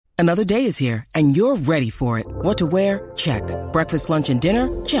Another day is here, and you're ready for it. What to wear? Check. Breakfast, lunch, and dinner?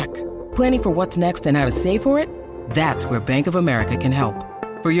 Check. Planning for what's next and how to save for it? That's where Bank of America can help.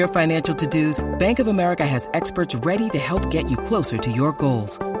 For your financial to-dos, Bank of America has experts ready to help get you closer to your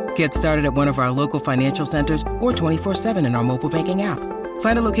goals. Get started at one of our local financial centers or 24/7 in our mobile banking app.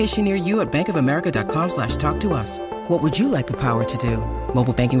 Find a location near you at bankofamerica.com/talktous. What would you like the power to do?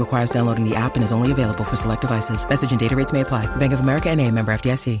 Mobile banking requires downloading the app and is only available for select devices. Message and data rates may apply. Bank of America N.A., member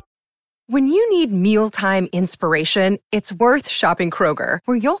FDIC. When you need mealtime inspiration, it's worth shopping Kroger,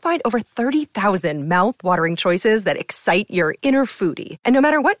 where you'll find over 30,000 mouth-watering choices that excite your inner foodie. And no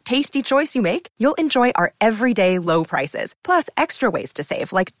matter what tasty choice you make, you'll enjoy our everyday low prices, plus extra ways to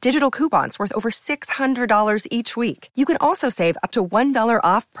save, like digital coupons worth over $600 each week. You can also save up to $1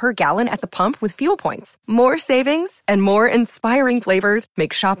 off per gallon at the pump with fuel points. More savings and more inspiring flavors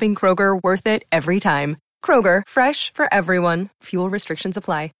make shopping Kroger worth it every time. Kroger, fresh for everyone. Fuel restrictions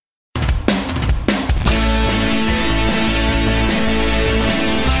apply.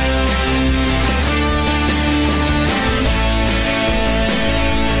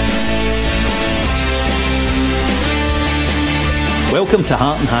 Welcome to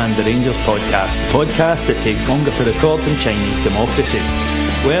Heart and Hand, the Rangers podcast, the podcast that takes longer to record than Chinese democracy.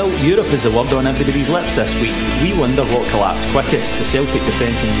 Well, Europe is the word on everybody's lips this week. We wonder what collapsed quickest, the Celtic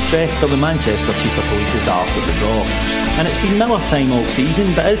defence in Utrecht or the Manchester Chief of Police's arse at the draw. And it's been Miller time all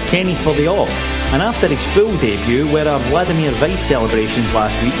season, but is Kenny for the off? And after his full debut, where our Vladimir Vice celebrations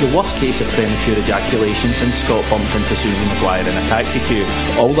last week, the worst case of premature ejaculation since Scott bumped into Susie Maguire in a taxi queue.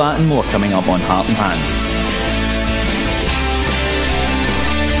 All that and more coming up on Heart and Hand.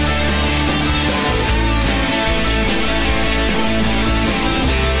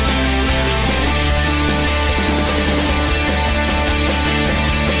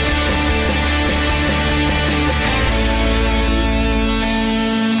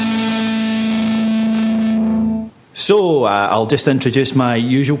 So, I'll just introduce my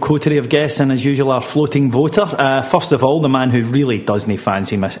usual coterie of guests, and as usual, our floating voter. First of all, the man who really doesn't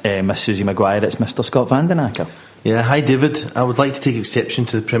fancy Miss Susie Maguire, it's Mr. Scott Vandenacker. Yeah, hi David. I would like to take exception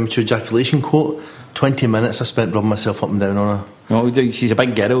to the premature ejaculation quote. 20 minutes I spent rubbing myself up and down on her. Well, she's a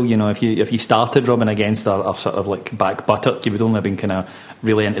big girl, you know. If you started rubbing against her sort of like back buttock, you would only have been kind of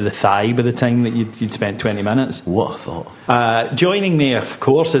really into the thigh by the time that you'd spent 20 minutes. What a thought. Joining me, of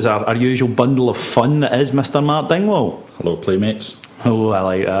course, is our usual bundle of fun that is Mr. Mark Dingwall. Hello, playmates. Oh, I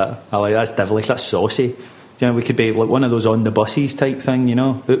like that. That's devilish. That's saucy. You know, we could be like one of those on the buses type thing, you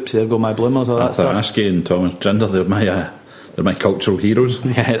know. Oops, there go my bloomers or that stuff. Arthur Askey and Thomas Trinder, they're my cultural heroes.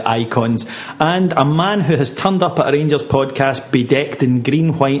 Yeah, icons. And a man who has turned up at a Rangers podcast bedecked in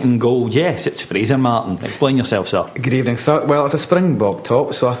green, white and gold. Yes, it's Fraser Martin. Explain yourself, sir. Good evening, sir. Well, it's a Springbok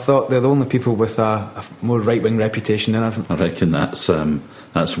top, so I thought they're the only people with a more right-wing reputation than us. I reckon that's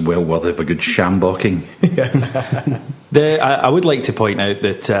well worthy of a good shambocking. I would like to point out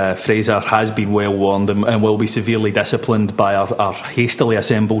that Fraser has been well warned and will be severely disciplined by our hastily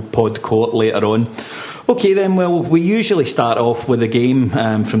assembled pod court later on. Okay then, well, we usually start off with a game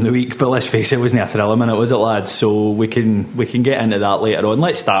from the week, but let's face it, it wasn't a thrill minute, was it, lads? So we can get into that later on.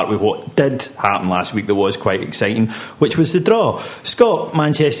 Let's start with what did happen last week that was quite exciting, which was the draw. Scott,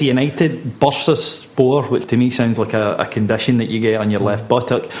 Manchester United burst a spore, which to me sounds like a condition that you get on your left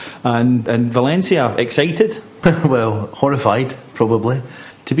buttock, and Valencia, excited? Well, horrified, probably.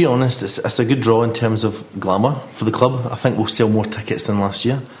 To be honest, it's a good draw in terms of glamour for the club. I think we'll sell more tickets than last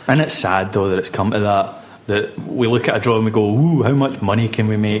year. And it's sad, though, that it's come to that we look at a draw and we go, ooh, how much money can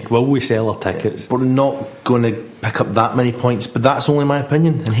we make? Will we sell our tickets? We're not going to pick up that many points, but that's only my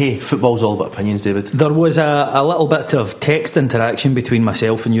opinion. And hey, football's all about opinions, David. There was a little bit of text interaction between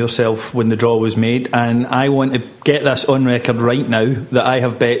myself and yourself when the draw was made, and I want to get this on record right now that I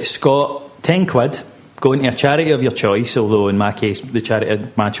have bet Scott 10 quid going to a charity of your choice, although in my case the charity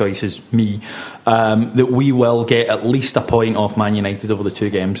of my choice is me, that we will get at least a point off Man United over the two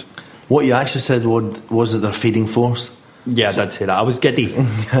games. What you actually said was that they're feeding force. Yeah, I did say that. I was giddy.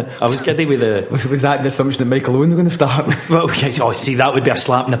 I was giddy with the... Was that the assumption that Michael Owen's going to start? Well, see, that would be a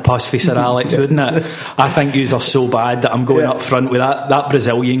slap in the puss for Sir Alex, wouldn't it? I think yous are so bad that I'm going up front with that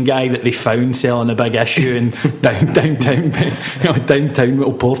Brazilian guy that they found selling a big issue in downtown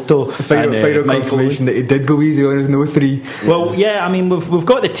little Porto. Final confirmation that he did go easy on his no 3. Well, yeah, I mean, we've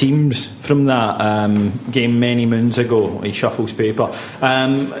got the teams from that game many moons ago. He shuffles paper,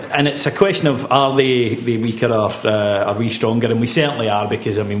 and it's a question of are they weaker or are we stronger? And we certainly are,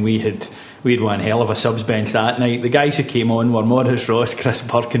 because I mean we had we had one hell of a subs bench that night. The guys who came on were Maurice Ross, Chris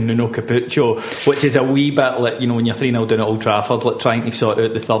Burke and Nuno Capuccio, which is a wee bit like, you know, when you're 3-0 down at Old Trafford, like trying to sort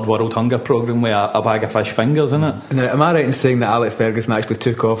out the third world hunger programme with a bag of fish fingers, isn't it? Now, am I right in saying that Alex Ferguson actually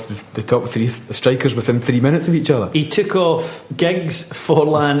took off the top 3 strikers within 3 minutes of each other? He took off Giggs,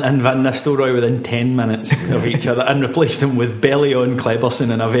 Forlan and Van Nistelrooy within 10 minutes of each other and replaced them with belly-on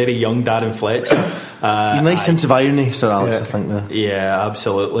Kleberson and a very young Darren Fletcher. A nice sense of irony, Sir Alex, I think. Yeah,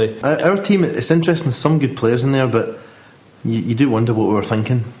 absolutely. Our team, it's interesting, some good players in there, but you do wonder what we were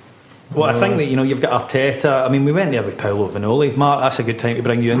thinking. Well, I think that, you know, you've got Arteta. I mean, we went there with Paolo Vanoli. Mark, that's a good time to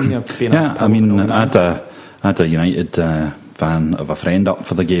bring you in. I had a United fan of a friend up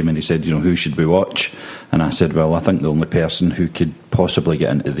for the game, and he said, you know, who should we watch? And I said, well, I think the only person who could possibly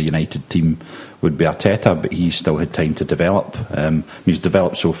get into the United team would be Arteta, but he still had time to develop. He's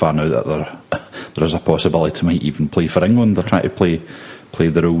developed so far now that there is a possibility he might even play for England. They're trying to play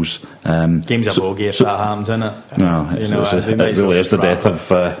the rules. Game's a bogey if that happens, isn't it? No, it really is the death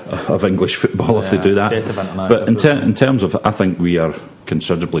of English football if they do that. But in terms of, I think we are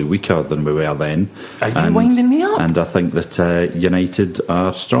considerably weaker than we were then. Are you winding me up? And I think that United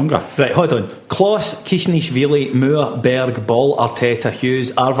are stronger. Right, hold on. Kloss, Kisnishvili, Moore, Berg, Ball, Arteta,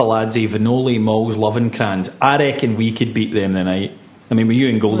 Hughes, Arveladze, Vanoli, Mols, Lovenkrands. I reckon we could beat them tonight. I mean, with you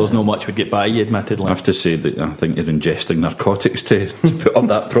in goal, there's no much would get by you, admittedly. I have to say that I think you're ingesting narcotics to put up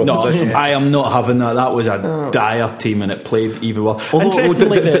that proposition. No, I am not having that. That was a dire team and it played even well.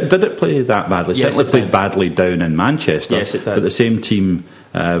 Did it play that badly? Yes, certainly played badly down in Manchester. Yes, it did. But the same team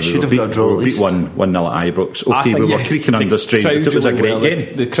should have got a draw at least. Beat 1-0 at Ibrox. Okay, we were creaking under strain, but it was a great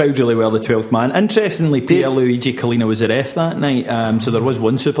game. The crowd really were the 12th man. Interestingly, Pierluigi Collina was the ref that night, so there was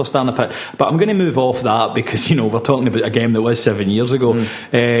one superstar in the pit. But I'm going to move off that because, you know, we're talking about a game that was 7 years ago.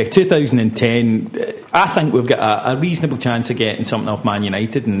 2010, I think we've got a reasonable chance of getting something off Man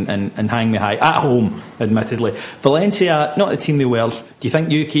United and hang me high. At home, admittedly. Valencia, not the team they were. Do you think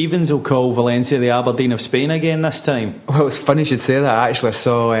Hugh Evans will call Valencia the Aberdeen of Spain again this time? Well, it's funny you should say that. Actually, I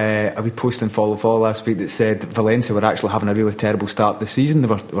saw a wee post in Follow last week that said Valencia were actually having a really terrible start to the season. They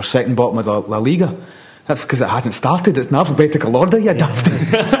were second bottom of La Liga. That's because it hasn't started. It's in alphabetical order, you daft.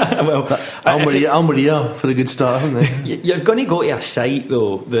 Well, Almeria for a good start, haven't they? You're going to go to a site,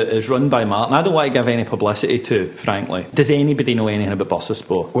 though, that is run by Martin. I don't want to give any publicity to, frankly. Does anybody know anything about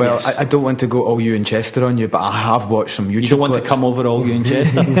Bursaspor? Well, yes. I don't want to go all you and Chester on you, but I have watched some YouTube clips. You don't want to come over all you and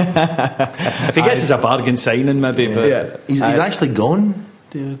Chester? If he gets us a bargain signing, maybe. But yeah. He's actually gone.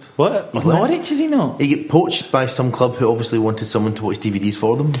 David. What? He's Norwich, is he not? He got poached by some club who obviously wanted someone to watch DVDs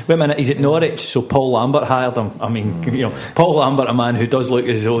for them. Wait a minute, he's at Norwich, so Paul Lambert hired him. I mean, you know, Paul Lambert, a man who does look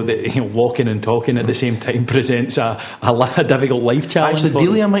as though that, you know, walking and talking at the same time presents a difficult life challenge. Actually,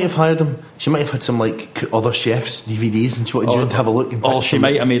 Delia might have hired him. She might have had some like other chefs' DVDs and she wanted you to have a look. Or she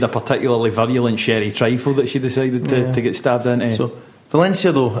might have made a particularly virulent sherry trifle that she decided to get stabbed into. So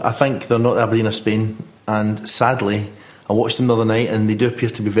Valencia, though, I think they're not the Aberdeen of Spain, and sadly, I watched them the other night and they do appear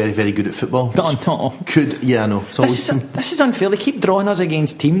to be very, very good at football. No. I know. This is unfair. They keep drawing us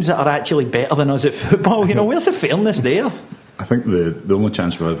against teams that are actually better than us at football. You know, where's the fairness there? I think the only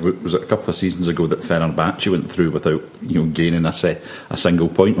chance we had was a couple of seasons ago that Fenerbahce went through without, you know, gaining a single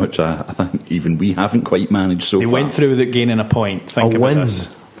point, which I think even we haven't quite managed so far. They went through without gaining a point. Think about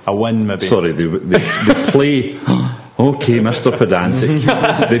this. A win, maybe. Sorry, they play. Okay, Mr. Pedantic.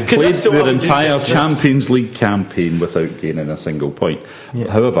 They played their entire Champions League campaign without gaining a single point.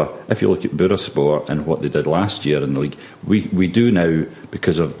 Yeah. However, if you look at Bursaspor and what they did last year in the league, we do now,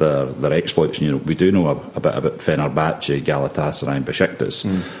 because of their exploits, you know, we do know a bit about Fenerbahce, Galatasaray and Besiktas.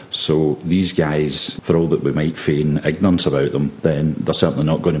 So these guys, for all that we might feign ignorance about them, then they're certainly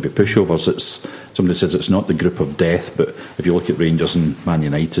not going to be pushovers. Somebody says it's not the group of death, but if you look at Rangers and Man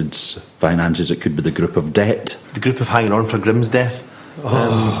United's finances, it could be the group of debt. The group of hanging on for Grimm's death.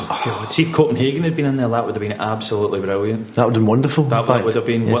 See if Copenhagen had been in there, that would have been absolutely brilliant. That would have been wonderful. That would have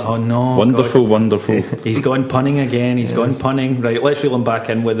been wonderful. He's gone punning again. He's gone punning. Right, let's reel him back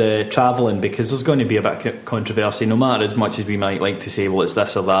in with the travelling, because there's going to be a bit of controversy, no matter as much as we might like to say, well, it's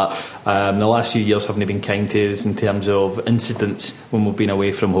this or that. The last few years haven't been kind to us in terms of incidents when we've been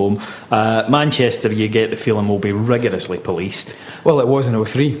away from home. Manchester, you get the feeling, will be rigorously policed. Well, it was in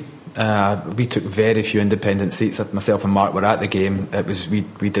 2003. We took very few independent seats. Myself and Mark were at the game. It was we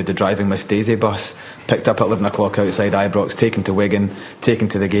did the driving Miss Daisy bus, picked up at 11 o'clock outside Ibrox, taken to Wigan, taken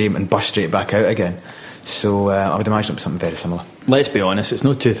to the game and bus straight back out again. So I would imagine it was something very similar. let's be honest, it's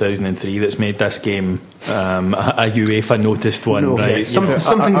not 2003 that's made this game a UEFA noticed one, No, right?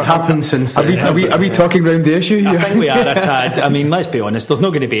 Something's happened since then. Are we talking round the issue here? I think we are a tad. I mean, let's be honest, there's not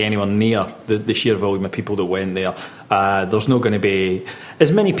going to be anyone near the sheer volume of people that went there. There's not going to be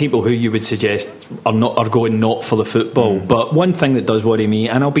as many people who you would suggest are going not for the football. But one thing that does worry me,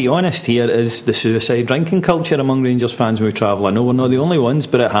 and I'll be honest here, is the suicide drinking culture among Rangers fans when we travel. I know we're not the only ones,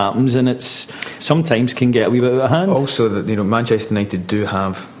 but it happens, and it's sometimes can get a wee bit out of hand. Also, that Manchester United do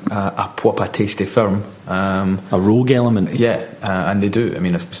have a proper tasty firm. A rogue element. Yeah, and they do. I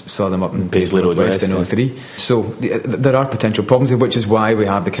mean, I saw them up in Paisley Road West West, in 03. So there are potential problems, which is why we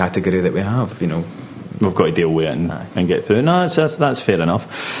have the category that we have, We've got to deal with it and get through it. No, that's fair enough.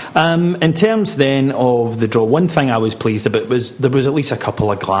 In terms then of the draw, one thing I was pleased about was there was at least a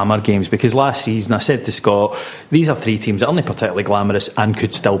couple of glamour games, because last season I said to Scott, these are three teams that aren't particularly glamorous and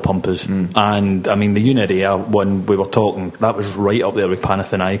could still pump us. And I mean, the Unity one we were talking, that was right up there with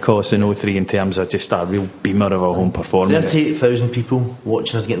Panathinaikos in 03 in terms of just a real beamer of a home performance. 38,000 people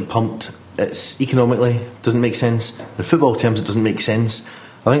watching us getting pumped. It's economically doesn't make sense. In football terms, it doesn't make sense.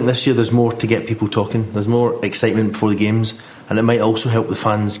 I think this year there's more to get people talking. There's more excitement before the games, and it might also help the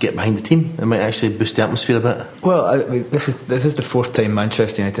fans get behind the team. It might actually boost the atmosphere a bit. Well, I mean, this is the fourth time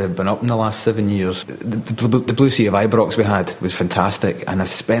Manchester United have been up in the last 7 years. The Blue Sea of Ibrox we had was fantastic, and I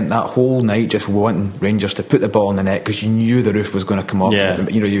spent that whole night just wanting Rangers to put the ball in the net, because you knew the roof was going to come off. Yeah.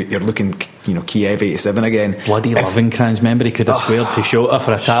 You're looking, Kiev 87 again. Bloody Lovenkrands, remember he could have squared to Shota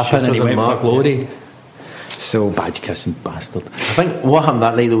for a tap in and he went for glory. So badge kissing bastard. I think what happened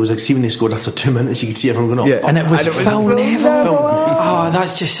that night though was like, see when they scored after 2 minutes, you could see everyone going, and it was Phil Neville. Oh,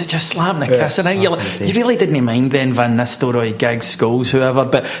 that's just slapping a kiss. And you really didn't mind then Van Nistelrooy, Giggs, Scholes, whoever,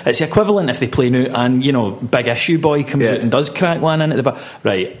 but it's the equivalent if they play now and Big Issue Boy comes out and does crack one into the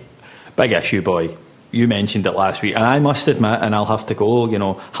right. Big Issue Boy, you mentioned it last week, and I must admit, and I'll have to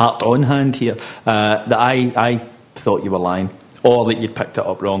go heart on hand here, that I thought you were lying, or that you'd picked it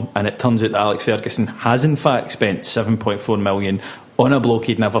up wrong, and it turns out that Alex Ferguson has in fact spent $7.4 million on a bloke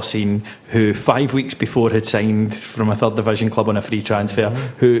he'd never seen, who 5 weeks before had signed from a third division club on a free transfer,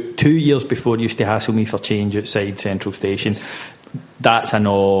 who 2 years before used to hassle me for change outside Central Station. That's an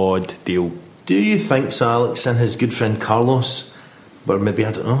odd deal. Do you think Sir Alex and his good friend Carlos, or maybe,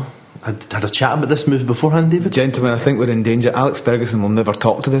 I don't know, had a chat about this move beforehand, David? Gentlemen, I think we're in danger. Alex Ferguson will never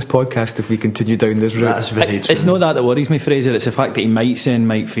talk to this podcast if we continue down this route. That's very true. It's not that worries me, Fraser. It's the fact that he might saying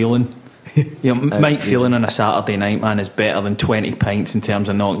Mike Phelan. Mike Phelan on a Saturday night, man, is better than 20 pints in terms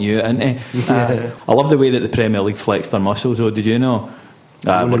of knocking you out, isn't he? I love the way that the Premier League flexed their muscles, though. Did you know?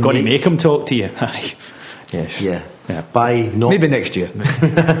 We're going to make him talk to you. Yes. Yeah. Maybe next year.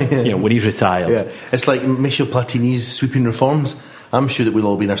 When he's retired. Yeah. It's like Michel Platini's sweeping reforms. I'm sure that we'll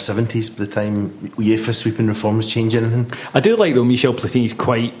all be in our 70s by the time UEFA sweeping reforms change anything. I do like, though, Michel Platini's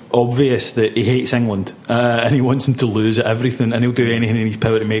quite obvious that he hates England and he wants them to lose at everything, and he'll do anything in his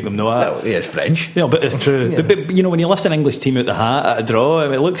power to make them know that. Well, he is French. But it's true. Yeah. But when you list an English team out the hat at a draw,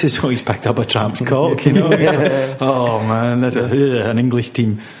 it looks as though he's picked up a tramp's cock, Oh, man, that's an English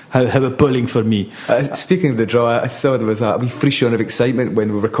team. How appalling for me. Speaking of the draw, I saw there was a wee frisson of excitement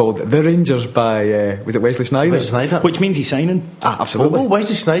when we were called the Rangers by, was it Wesley Sneijder? Which means he's signing. Absolutely. Although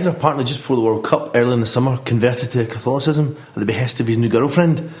Wesley Sneijder, apparently just before the World Cup, early in the summer, converted to Catholicism at the behest of his new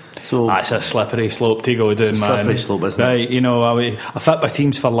girlfriend. So that's a slippery slope to go down, man. It's a slippery slope, isn't it? Right, I fit by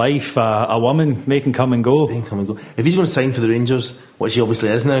teams for life. A woman, they can come and go. If he's going to sign for the Rangers, which he obviously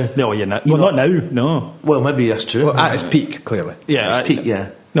is now. No, not now, no. Well, maybe that's true. Well, at his peak, clearly. Yeah, at his peak,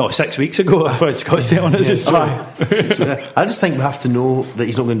 yeah. No, 6 weeks ago, I thought Scott's telling us it's true. I just think we have to know that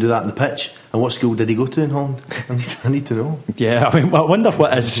he's not going to do that on the pitch. And what school did he go to in Holland? I need to know. Yeah, I wonder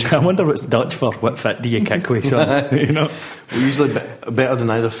what's Dutch for what fit do you kick with, son? We're usually better than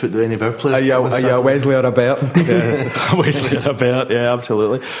either foot than any of our players. Are you a Wesley or a Bert? Wesley or a Bert, yeah,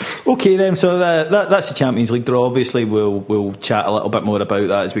 absolutely. Okay then, so that's the Champions League draw. Obviously we'll chat a little bit more about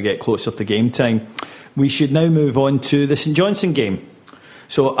that as we get closer to game time. We should now move on to the St Johnstone game.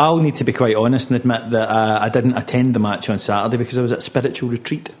 So I'll need to be quite honest and admit that I didn't attend the match on Saturday because I was at a spiritual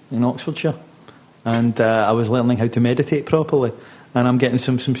retreat in Oxfordshire, and I was learning how to meditate properly, and I'm getting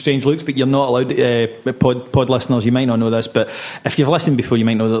some strange looks, but you're not allowed, pod listeners, you might not know this, but if you've listened before you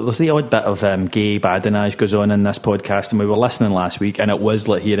might know that there's the odd bit of gay badinage goes on in this podcast, and we were listening last week and it was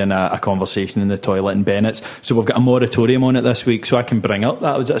like hearing a conversation in the toilet in Bennett's, so we've got a moratorium on it this week, so I can bring up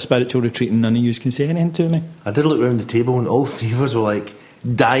that I was at a spiritual retreat and none of you can say anything to me. I did look around the table and all three of us were like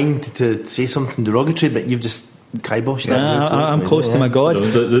dying to say something derogatory, but you've just kibosh. I'm close to my God.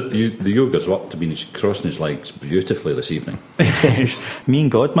 The yoga's worked. He's crossing his legs beautifully this evening. Me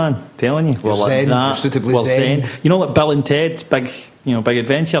and God, man, telling you. Well, zen, you're suitably zen. You know, like Bill and Ted's big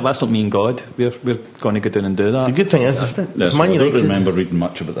adventure. That's not me and God. We're going to go down and do that. The good thing is, I don't remember reading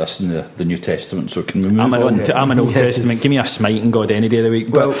much about this in the New Testament. So can we move on? I'm an Old Testament. Give me a smiting God any day of the week.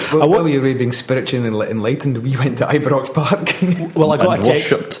 But while you were being spiritually enlightened, we went to Ibrox Park. Well, I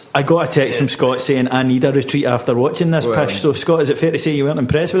got a text from Scott saying I need a retreat after watching this pitch. So, Scott, is it fair to say you weren't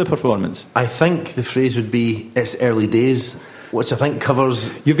impressed with the performance? I think the phrase would be "it's early days," which I think covers.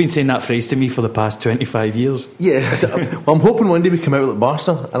 You've been saying that phrase to me for the past 25 years. Yeah, well, I'm hoping one day we come out like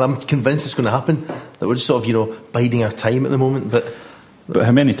Barca, and I'm convinced it's going to happen. That we're just sort of biding our time at the moment. But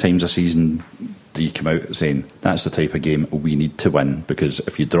how many times a season do you come out saying that's the type of game we need to win? Because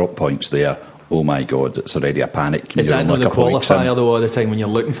if you drop points there, oh my God, it's already a panic. Is that not the qualifier though? All the time when you're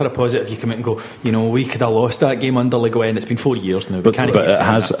looking for a positive, you come out and go, we could have lost that game under Le Guen. It's been 4 years now. But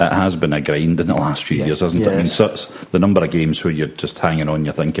it has been a grind in the last few years, hasn't it? I mean, so it's the number of games where you're just hanging on,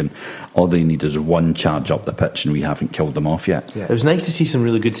 you're thinking all they need is one charge up the pitch and we haven't killed them off yet. It was nice to see some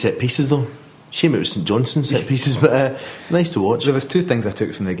really good set pieces though. Shame it was St Johnstone set pieces, but nice to watch. There was two things I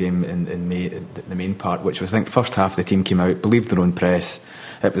took from the game in the main part, which was, I think, first half the team came out, believed their own press.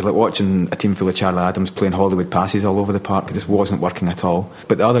 It was like watching a team full of Charlie Adams playing Hollywood passes all over the park. It just wasn't working at all.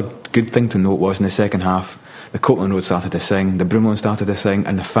 But the other good thing to note was in the second half, the Copeland Road started to sing, the Broomloan started to sing,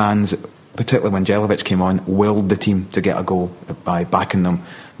 and the fans, particularly when Jelavic came on, willed the team to get a goal by backing them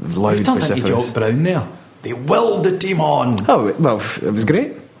loud, vociferous. Jock Brown there. They willed the team on. Oh, well, it was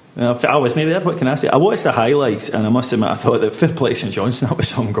great. I wasn't there, what can I say? I watched the highlights and I must admit I thought that fair play to St Johnstone, that was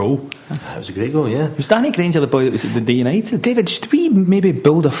some goal. That was a great goal, yeah. Was Danny Granger the boy that was at the Day United? David, should we maybe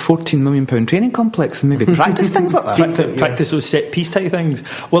build a £14 million training complex and maybe practice things like that? Practice those set piece type things.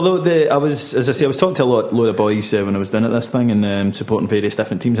 Well, though, I was talking to a load of boys when I was down at this thing and supporting various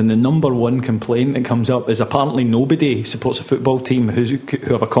different teams, and the number one complaint that comes up is apparently nobody supports a football team who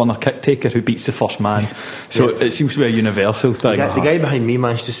have a corner kick taker who beats the first man. So it seems to be a universal thing. The guy behind me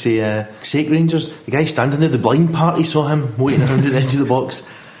managed to say sake Rangers, the guy standing there, the blind party saw him waiting around at the edge of the box.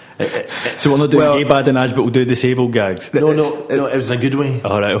 So we're not doing gay badinage, but we'll do disabled gags. No, it was in a good way.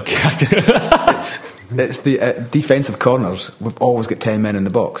 Alright, okay. It's the defensive corners. We've always got 10 men in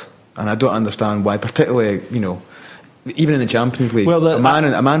the box, and I don't understand why, particularly, even in the Champions League, a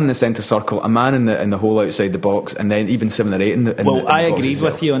man in the centre circle, a man in the hole outside the box, and then even 7 or 8 in the I agreed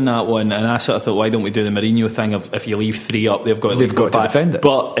with you on that one, and I sort of thought, why don't we do the Mourinho thing of if you leave 3 up, they've got to defend it.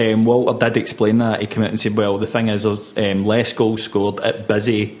 But Walter did explain that. He came out and said, well, the thing is there's less goals scored at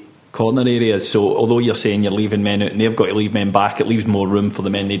busy corner areas, so although you're saying you're leaving men out and they've got to leave men back, it leaves more room for the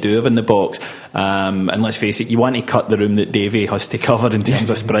men they do have in the box, and let's face it, you want to cut the room that Davey has to cover in terms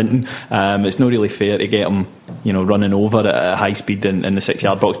of sprinting. It's not really fair to get him running over at high speed in the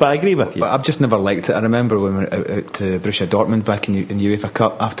 6-yard box, but I agree with you. But I've just never liked it. I remember when we were out to Borussia Dortmund back in UEFA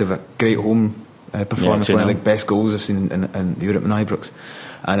Cup after a great home performance, one of the best goals I've seen in Europe and Ibrox.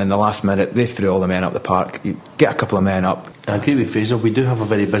 And in the last minute, they threw all the men up the park. You get a couple of men up. I agree with Fraser. We do have a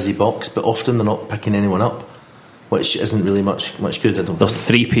very busy box, but often they're not picking anyone up, which isn't really much good. I don't There's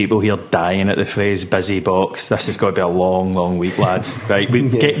think. 3 people here dying at the phrase busy box. This has got to be a long week, lads. Right, we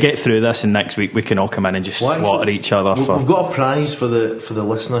get through this, and next week we can all come in and just slaughter each other. We've got a prize for the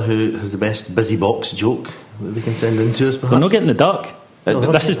listener who has the best busy box joke that they can send in to us. Perhaps. We're not getting the duck.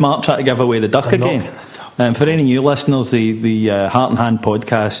 This is Mark trying to give away the duck again. For any new listeners, the Heart and Hand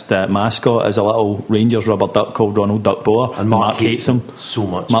podcast mascot is a little Rangers rubber duck called Ronald Duckboer, and Mark hates him so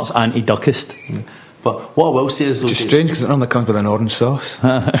much. Mark's anti-duckist. But what I will say is, it's just strange because it normally comes with an orange sauce.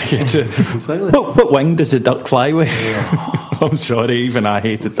 Exactly. What wing does the duck fly with? Yeah. I'm sorry, even I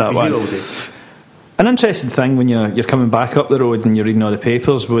hated that one. An interesting thing when you're coming back up the road and you're reading all the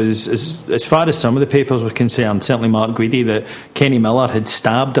papers was, as far as some of the papers were concerned, certainly Mark Guidi, that Kenny Miller had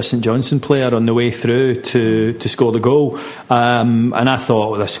stabbed a St Johnstone player on the way through to score the goal, and I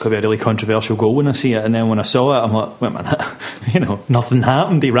thought, this could be a really controversial goal when I see it, and then when I saw it I'm like, wait a minute, nothing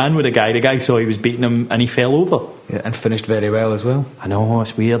happened. He ran with the guy saw he was beating him and he fell over. Yeah, and finished very well as well. I know,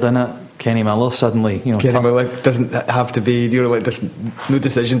 it's weird, isn't it? Kenny Miller suddenly, Kenny Miller doesn't have to be, just no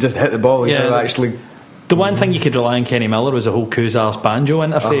decision, just hit the ball. Actually. The one thing you could rely on Kenny Miller was the whole Kuzars Banjo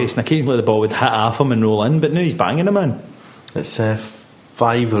interface, and occasionally the ball would hit off him and roll in, but now he's banging him in. It's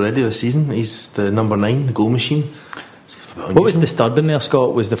 5 already this season. He's the number 9, the goal machine. What was disturbing there,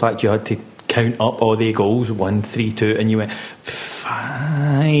 Scott, was the fact you had to count up all the goals, 1, 3, 2, and you went 5.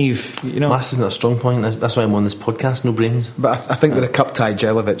 Maths isn't a strong point. That's why I'm on this podcast. No brains. But I think with a cup tie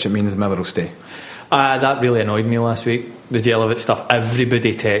Jelavic, it means Miller will stay. That really annoyed me last week, the Jelavic stuff.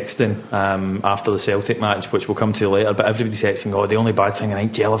 Everybody texting after the Celtic match, which we'll come to later, but everybody texting, the only bad thing, I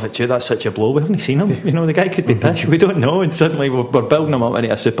think Jelavic, that's such a blow. We haven't seen him. The guy could be pish. We don't know, and suddenly we're building him up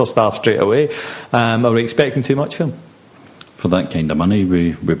into a superstar straight away. Are we expecting too much from him? For that kind of money,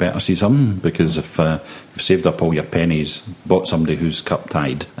 we better see something, because if you've saved up all your pennies, bought somebody who's cup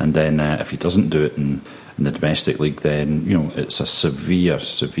tied, and then if he doesn't do it in the domestic league, then it's a severe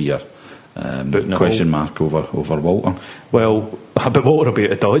question mark over Walter. Well, but Walter will be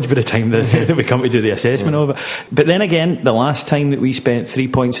out of Dodge by the time that we come to do the assessment of it. But then again, the last time that we spent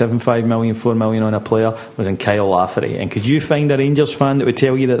 3.75 million, 4 million on a player was in Kyle Lafferty, and could you find a Rangers fan that would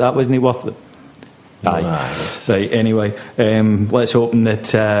tell you that wasn't worth it? Aye. Right, anyway, let's hope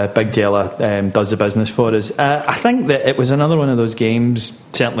that Big Jella does the business for us. I think that it was another one of those games,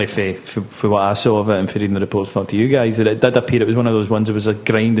 certainly for what I saw of it and for reading the reports to you guys, that it did appear it was one of those ones that was a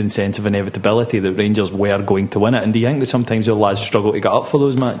grinding sense of inevitability that Rangers were going to win it. And do you think that sometimes your lads struggle to get up for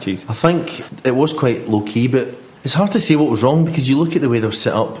those matches? I think it was quite low key, but it's hard to say what was wrong, because you look at the way they're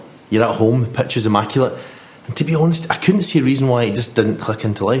set up, you're at home, the pitch is immaculate. And to be honest, I couldn't see a reason why it just didn't click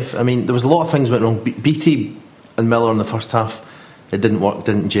into life. I mean, there was a lot of things went wrong. BT and Miller in the first half, it didn't work,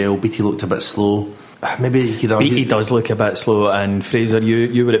 didn't gel. BT looked a bit slow. Maybe you could argue. BT does look a bit slow, and Fraser,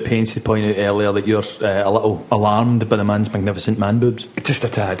 you were at pains to point out earlier that you're a little alarmed by the man's magnificent man boobs. Just a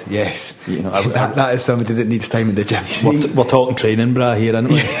tad, yes. That is somebody that needs time in the gym. We're talking training bra here, aren't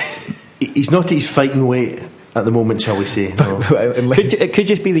we? He's not at his fighting weight at the moment, shall we say. No. It could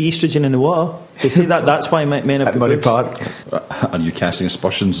just be the estrogen in the water. They say that's why men have at Murray Park. Are you casting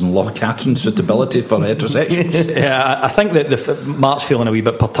aspersions on Loch Catherine's suitability for heterosexuals? Yeah, I think that Mark's feeling a wee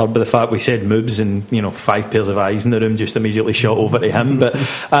bit perturbed by the fact we said moobs and 5 pairs of eyes in the room just immediately shot over to him. But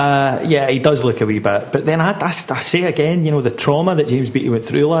he does look a wee bit. But then I say again, the trauma that James Beattie went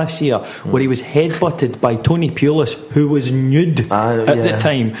through last year, where he was headbutted by Tony Pulis, who was nude at the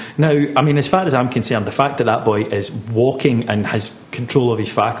time. Now, I mean, as far as I'm concerned, the fact that boy is walking and has control of his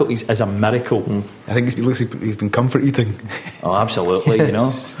faculties is a miracle. I think he's been comfort eating. Oh, absolutely.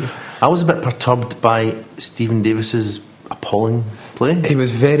 I was a bit perturbed by Stephen Davis's appalling play. He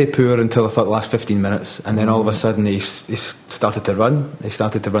was very poor until I thought the last 15 minutes, and then all of a sudden he started to run. He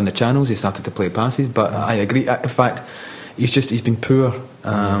started to run the channels. He started to play passes. But I agree. In fact, he's been poor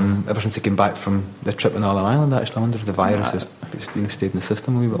ever since he came back from the trip in Northern Ireland. Actually, I wonder if the virus has stayed in the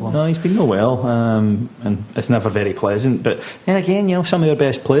system a wee bit longer. No, he's been no well, and it's never very pleasant. But then again, some of their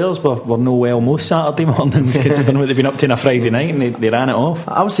best players were no well most Saturday mornings, considering what they've been up to on a Friday night, and they ran it off.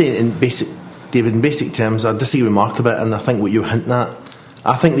 I would say in basic terms, I disagree with Mark a bit, and I think what you're hinting at,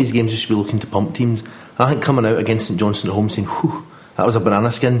 I think these games should be looking to pump teams. I think coming out against St Johnstone at home saying, "Whew, that was a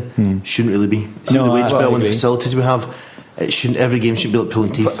banana skin," shouldn't really be. See the wage bill and the facilities we have. Every game should be like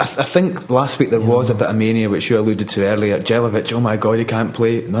pulling teeth. But I think last week there was a bit of mania, which you alluded to earlier. Jelavic, oh my God, he can't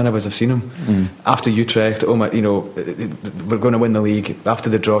play. None of us have seen him. After Utrecht, we're going to win the league. After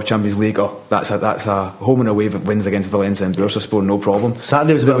the draw, Champions League, that's a home and away wins against Valencia and Bursaspor, no problem.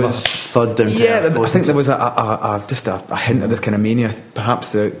 Saturday was a bit of a thud down. Yeah, I think there was just a hint of this kind of mania,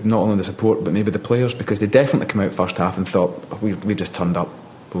 perhaps not only the support but maybe the players, because they definitely came out first half and thought we just turned up.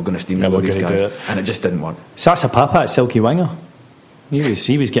 We're going to steamroll all these guys, and it just didn't work. Sasa Papa at Silky Winger,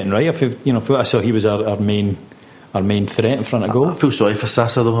 he was getting right. If I saw he was our main threat in front of goal. I feel sorry for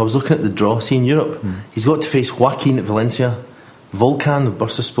Sasa though. I was looking at the draw, seeing Europe. He's got to face Joaquin at Valencia, Volkan of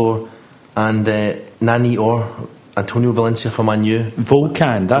Bursaspor, and Nani or Antonio Valencia for Man U.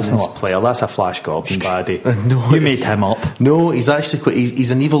 Volkan, that's not a player, that's a flash goblin baddie. No, you made him up. No, he's actually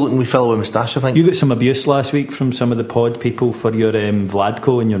he's an evil looking wee fellow with a moustache, I think. You got some abuse last week from some of the pod people for your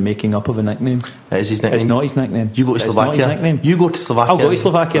Vladko and your making up of a nickname. It is his nickname. It's not his nickname. You go to Slovakia. You go to Slovakia. I'll go to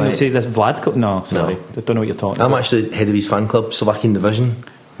Slovakia and say this Vladko. No, sorry, I don't know what you're talking about. I'm actually head of his fan club, Slovakian division.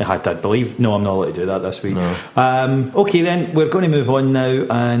 I believe. No, I'm not allowed to do that this week. No. Okay, then we're going to move on now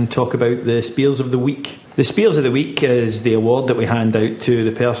and talk about the Spears of the Week. The Spears of the Week is the award that we hand out to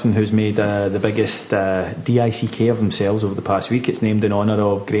the person who's made the biggest DICK of themselves over the past week. It's named in honour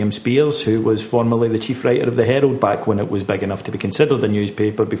of Graham Spears, who was formerly the chief writer of the Herald back when it was big enough to be considered a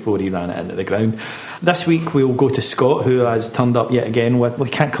newspaper before he ran it into the ground. This week we'll go to Scott, who has turned up yet again with, we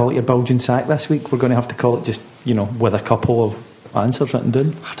can't call it your bulging sack this week, we're going to have to call it just, with a couple of answers written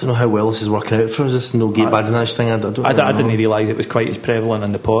down. I don't know how well this is working out for us, this no gay badinage thing. I didn't realise it was quite as prevalent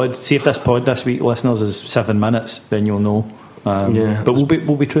in the pod. See if this pod this week, listeners, is 7 minutes, then you'll know. But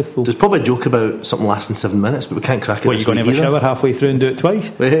we'll be truthful. There's probably a joke about something lasting 7 minutes, but we can't crack it. What, you're going to have a shower halfway through and do it twice?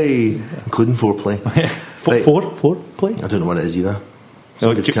 Hey, including foreplay. Right. Foreplay? I don't know what it is either. Do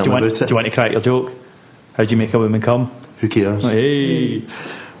you want to crack your joke? How do you make a woman come? Who cares? Hey.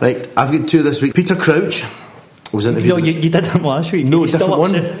 Right, I've got two this week. Peter Crouch was interviewed. No, you did him last week. No, He's different still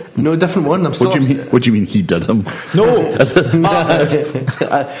one. upset. No, different one. I'm still What do you mean he did him? No.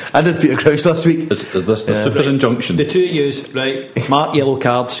 I did Peter Crouch last week. Is this the super injunction? The two of yous, right? Mark, yellow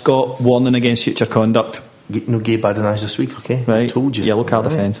card. Scott, warning against future conduct. No gay badinage this week, okay? Right. I told you. Yellow card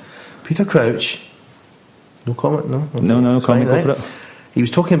Right. offence. Peter Crouch. No comment, no? Okay. No It's comment, fine, go right? for it. He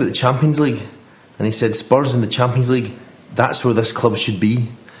was talking about the Champions League, and he said Spurs in the Champions League, that's where this club should be.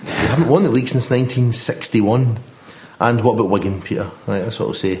 They haven't won the league since 1961. And what about Wigan, Peter? Right, that's what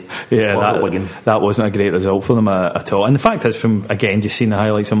I'll say. Yeah, what about Wigan? that wasn't a great result for them at all. And the fact is, from again just seeing the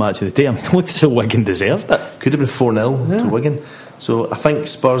highlights of Match of the Day, I mean, it looks as though Wigan deserved it. Could have been 4-0 to Wigan. So I think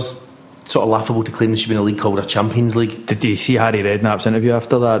Spurs, sort of laughable to claim they should be in a league called a Champions League. Did you see Harry Redknapp's interview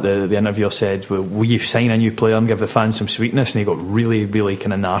after that? The interviewer said, well, will you sign a new player and give the fans some sweetness? And he got really, really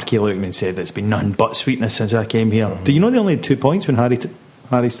kind of narky looking and said, it's been nothing but sweetness since I came here. Do you know they only had 2 points when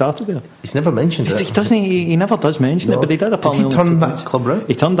Harry started there? He's never mentioned it. He doesn't. He never does mention it, but they did. Did he turn that club round?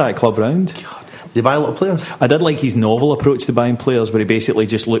 He turned that club round. God. Did he buy a lot of players? I did like his novel approach to buying players, where he basically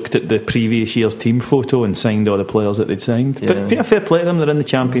just looked at the previous year's team photo and signed all the players that they'd signed. Yeah. But fair play to them, they're in the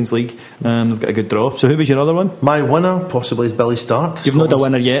Champions League. They've got a good draw. So who was your other one? My winner possibly is Billy Stark. You've not a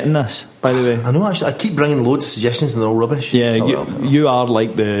winner yet in this, by the way. I know, actually. I keep bringing loads of suggestions and they're all rubbish. Yeah, Oh, well. you are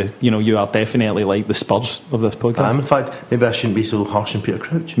like you are definitely like the Spurs of this podcast. In fact, maybe I shouldn't be so harsh on Peter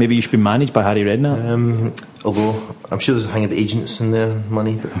Crouch. Maybe you should be managed by Harry Redknapp. Although I'm sure there's a thing about agents and their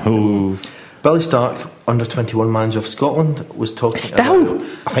money. But Oh. Billy Stark, under 21 manager of Scotland, was talking. Still? About,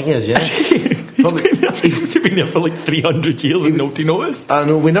 I think he is, yeah. He's been there for like 300 years and nobody noticed. I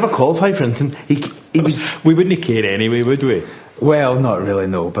know, we never qualified for anything. He was. We wouldn't care anyway, would we? Well, not really,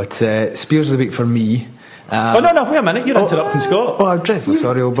 no. But Spears of the Week for me. No, wait a minute, you're interrupting Scott. Oh, I'm dreadfully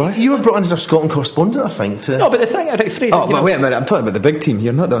sorry, old boy. You were brought in as our Scotland correspondent, I think. No, but the thing, right, Fraser. Oh, but wait a minute, I'm talking about the big team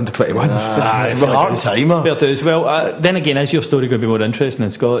here, not the under 21s. Hard timer. Fair dues. Well, then again, is your story going to be more interesting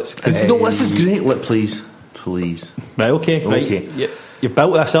than Scott's? No, this is great. Look, please. Right, okay. Right. You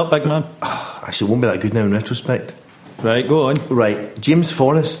built this up, big man. Actually, it won't be that good now in retrospect. Right, go on. Right, James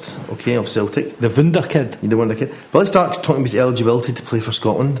Forrest, okay, of Celtic. The Wunder Kid. The Wonder Kid. Billy Stark's talking about his eligibility to play for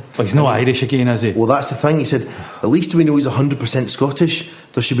Scotland. Oh, he's not Irish again, is he? Well, that's the thing. He said, at least we know he's 100% Scottish.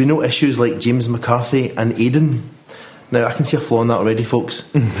 There should be no issues like James McCarthy and Aidan. Now, I can see a flaw in that already, folks.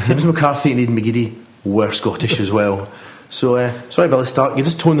 James McCarthy and Aidan McGeady were Scottish as well. So, sorry, Billy Stark, you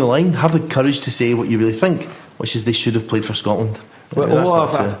just tone the line. Have the courage to say what you really think, which is they should have played for Scotland.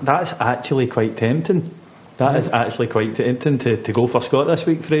 That's actually quite tempting. That is actually quite tempting to go for Scott this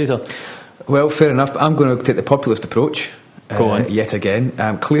week, Fraser. Well, fair enough, but I'm going to take the populist approach. Go on. Yet again.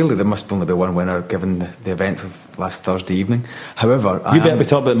 Clearly there must only be one winner given the events of last Thursday evening. However, you better be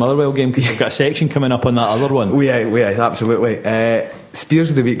talking about the Motherwell game because you've got a section coming up on that other one. We are, absolutely.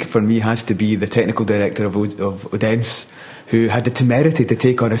 Spears of the Week for me has to be the technical director of Odense, who had the temerity to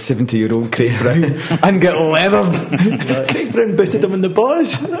take on a 70-year-old Craig Brown and get leathered. Craig Brown booted him in the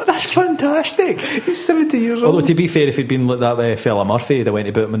balls. That's fantastic. He's 70 years old. Although, to be fair, if he'd been like that fella Murphy, they went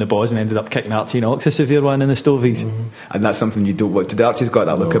to boot him in the balls and ended up kicking Archie Knox a severe one in the Stovies. And that's something you don't want to do. Archie's got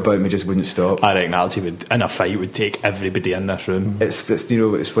that look about him, he just wouldn't stop. I reckon Archie would, in a fight, would take everybody in this room. It's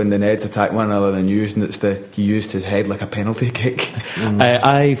it's when the Neds attack one another than used, and he used his head like a penalty kick.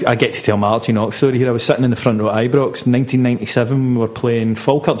 I get to tell my Archie Knox story here. I was sitting in the front row at Ibrox in 1997. We were playing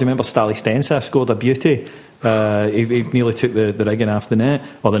Falkirk. Do you remember Stally Stensa scored a beauty? He nearly took the rigging off the net,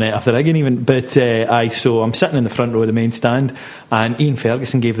 or the net off the rigging even. But so I'm sitting in the front row of the main stand, and Ian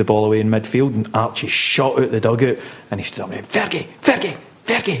Ferguson gave the ball away in midfield, and Archie shot out the dugout, and he stood up and went,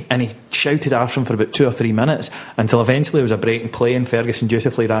 Fergie, and he shouted after him for about 2 or 3 minutes until eventually there was a break in play and Ferguson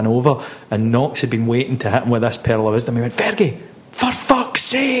dutifully ran over, and Knox had been waiting to hit him with this pearl of wisdom. He went, Fergie, for fuck's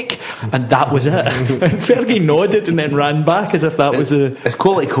sake, and that was it. And Fergie nodded and then ran back as if that was it's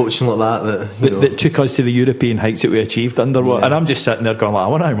quality coaching like that took us to the European heights that we achieved under what. And I'm just sitting there going, I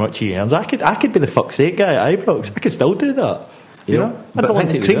wonder how much he earns. I could be the fuck's sake guy at Ibrox. I could still do that. You know? But I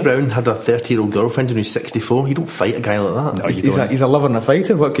think Craig Brown had a 30-year-old girlfriend and he's 64. You don't fight a guy like that. No, he's a lover and a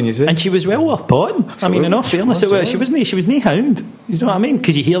fighter. What can you say? And she was well worth potting. I mean, in all fairness, she was no hound. You know what I mean?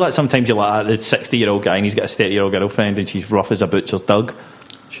 Because you hear that sometimes. You're like, the 60-year-old guy and he's got a 30-year-old girlfriend and she's rough as a butcher's dog.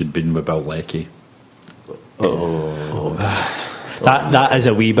 She'd been with Bill Leckie. That is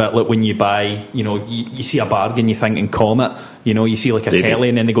a wee bit like when you buy, you see a bargain, you think in Comet, you see like a telly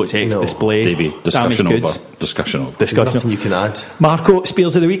and then they go to X display. Davey, discussion over. There's nothing you can add. Marco,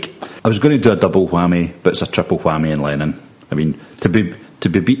 Spears of the Week. I was going to do a double whammy, but it's a triple whammy in Lennon. I mean, to to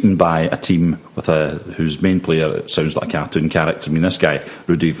be beaten by a team with whose main player sounds like a cartoon character. I mean, this guy,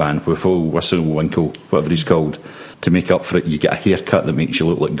 Rudy Van Winkle, whatever he's called, to make up for it, you get a haircut that makes you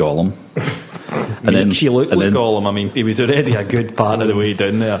look like Gollum. Gollum. I mean, he was already a good part of the way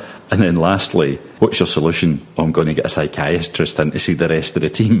down there. And then lastly, what's your solution? Oh, I'm going to get a psychiatrist in to see the rest of the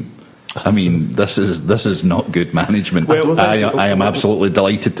team. I mean, this is not good management. Well, I am absolutely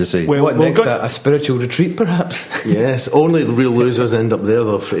delighted to say. Well, next, a spiritual retreat, perhaps? Yes, only the real losers end up there,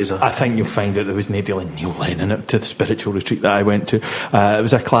 though, Fraser. I think you'll find out there was no deal in Neil Lennon to the spiritual retreat that I went to. It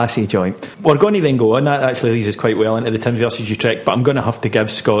was a classy joint. We're going to then go on. That actually leads us quite well into the Tim versus Utrecht, but I'm going to have to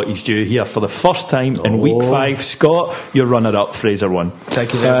give Scott his due here. For the first time in week 5, Scott, your runner-up, Fraser won.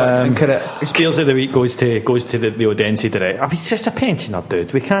 Thank you very much. Steers of the week goes to the Odense direct. I mean, it's just a pensioner,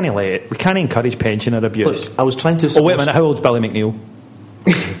 dude. We can't let it. We can't encourage pensioner abuse. Look, I was trying to... Oh, wait a minute, how old's Billy McNeil?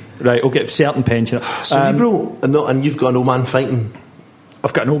 Right, we'll get certain pensioner. Cerebral, and you've got an old man fighting.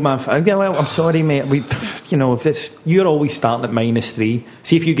 I've got an old man fighting. Yeah, well, I'm sorry, mate. You're always starting at -3.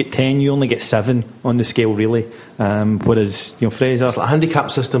 See, if you get 10, you only get 7 on the scale, really. Whereas, Fraser... It's like a handicap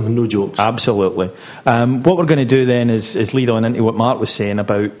system, no jokes. Absolutely. What we're going to do then is lead on into what Mark was saying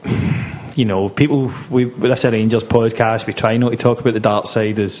about... people with this Rangers podcast, we try not to talk about the dark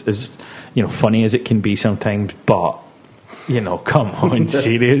side as funny as it can be sometimes, but come on,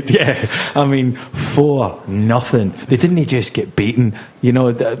 serious. Yeah, I mean, 4-0. They didn't just get beaten.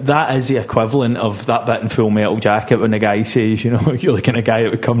 That is the equivalent of that bit in Full Metal Jacket when the guy says, you're the kind of guy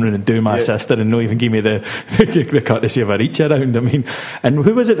that would come in and do my sister and not even give me the courtesy of a reach around. I mean, and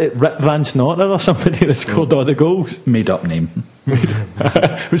who was it that Rip Van Snotter or somebody that scored all the goals? Made up name.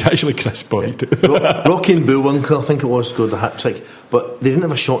 It was actually Chris Boyd. Rocky and Bullwinkle, I think it was, scored a hat-trick, but they didn't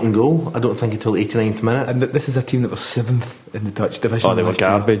have a shot on goal, I don't think, until the 89th minute. And this is a team that was 7th in the Dutch division. Oh, they were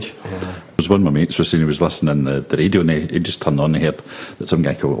garbage. Yeah. It was one of my mates was saying he was listening on the radio, and he just turned on and heard that some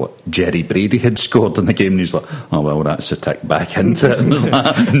guy called Jerry Brady had scored in the game, and he's like, oh well, that's a tick back into it. And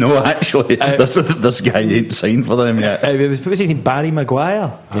like, no, actually, this guy ain't signed for them yet. What was his name? Barry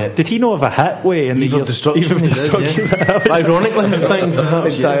Maguire. Yeah. Did he know of a hit way in Eve of Destruction? Ironically, I think,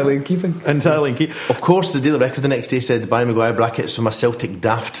 perhaps. Entirely in keeping. Of course, the Daily Record the next day said Barry Maguire brackets from a Celtic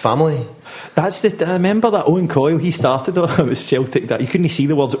daft family. I remember that Owen Coyle, he started it was Celtic Daft. You couldn't see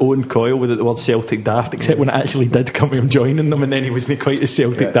the words Owen Coyle without the word Celtic Daft, except when it actually did come to him joining them, and then he wasn't quite as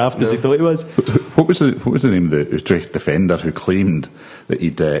Celtic daft as he thought he was. What was the name of the Utrecht defender who claimed that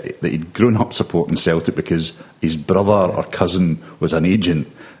he'd grown up supporting Celtic because his brother or cousin was an agent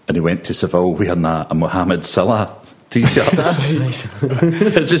and he went to Seville wearing a Mohamed Salah T-shirt?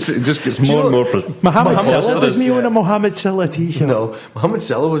 it just gets more and more. Mohamed Salah was me on a Mohamed Salah T-shirt. No, Mohamed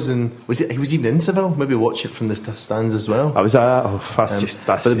Salah was even in Seville. Maybe watch it from the stands as well. I was that's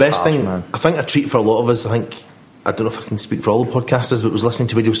but the best harsh, thing, man. I think a treat for a lot of us. I don't know if I can speak for all the podcasters, but was listening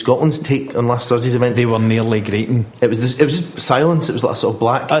to Radio Scotland's take on last Thursday's event. They were nearly grating. It was just silence. It was like a sort of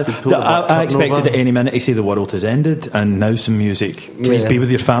black. I expected at any minute to say the world has ended and now some music. Please be with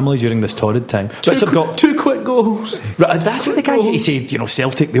your family during this torrid time. Two quick goals. Right, that's what the guy said. He said,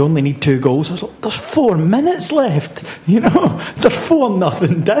 Celtic, they only need 2 goals. I was like, there's 4 minutes left. They're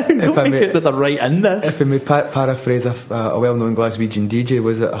 4-0 down. Don't make it that they're right in this. If we may paraphrase a well-known Glaswegian DJ,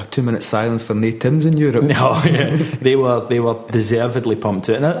 was it a 2-minute silence for Nate Timms in Europe? No, yeah. They were deservedly pumped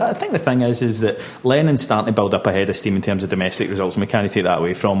to it. And I think the thing is that Lennon's starting to build up a head of steam in terms of domestic results, and we can't take that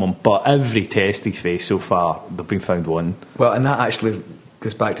away from him. But every test he's faced so far, they've been found one. Well, and that actually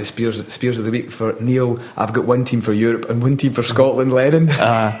goes back to Spears of the week for Neil. I've got 1 team for Europe and 1 team for Scotland, Lennon.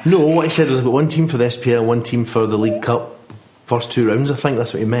 No, what he said was I've got 1 team for the SPL, 1 team for the League Cup. First 2 rounds, I think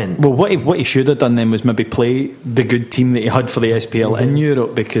that's what he meant. Well, what he should have done then was maybe play the good team that he had for the SPL in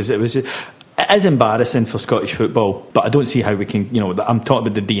Europe, because it is embarrassing for Scottish football, but I don't see how we can. I'm talking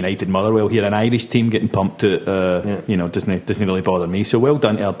about the D United Motherwell here, an Irish team getting pumped to doesn't really bother me. So well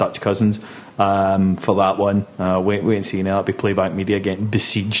done to our Dutch cousins for that one. Wait and see now. That'll be playback media getting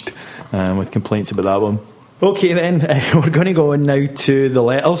besieged with complaints about that one. Okay then, we're going to go on now to the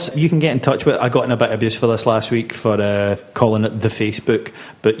letters. You can get in touch with... I got in a bit of abuse for this last week for calling it the Facebook,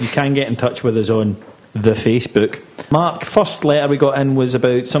 but you can get in touch with us on the Facebook. Mark, first letter we got in was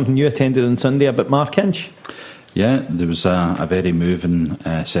about something you attended on Sunday about Mark Inch. Yeah, there was a very moving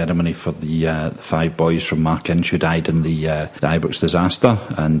ceremony for the 5 boys from Mark Inch who died in the Ibrox disaster,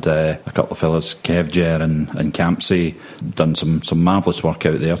 and a couple of fellas, Kev, Ger and Campsey, done some marvellous work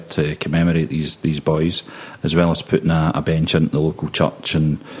out there to commemorate these boys, as well as putting a bench into the local church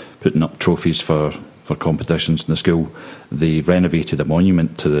and putting up trophies for competitions in the school. They renovated a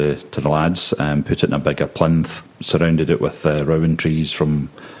monument to the lads and put it in a bigger plinth, surrounded it with rowan trees from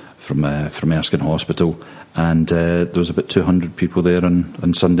from Erskine Hospital, and there was about 200 people there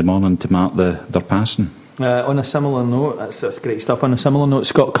on Sunday morning to mark their passing. On a similar note, that's great stuff. On a similar note,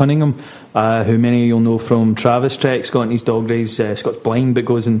 Scott Cunningham, who many of you'll know from Travis Trek, Scott and his dog raise. Scott's blind but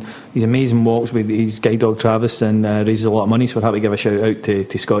goes on these amazing walks with his guide dog Travis and raises a lot of money, so we're happy to give a shout out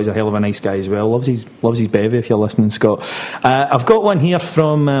to Scott. He's a hell of a nice guy as well. Loves his bevy, if you're listening, Scott. I've got one here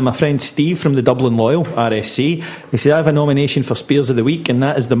from my friend Steve from the Dublin Loyal, RSC. He said, I have a nomination for Spears of the Week, and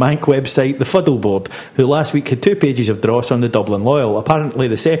that is the Manc website, the Fuddle Board, who last week had 2 pages of dross on the Dublin Loyal. Apparently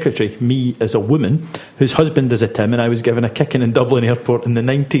the secretary, me as a woman, whose husband is a Tim, and I was given a kicking in Dublin Airport in the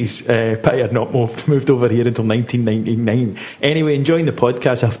 90s. Pity I'd not moved over here until 1999. Anyway, enjoying the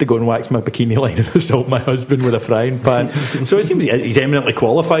podcast. I have to go and wax my bikini line and assault my husband with a frying pan. So it seems he's eminently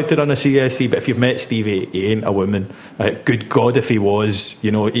qualified to run a CSC, but if you've met Stevie, he ain't a woman. Good God, if he was, he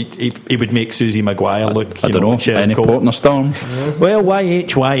would make Susie Maguire look, I don't know, any port in a storm. Well,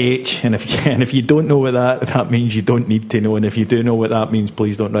 YH, and if you don't know what that means, you don't need to know, and if you do know what that means,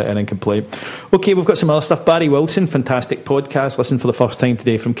 please don't write in and complain. Okay, we've got some other stuff. Barry Wilson, fantastic podcast. Listen for the first time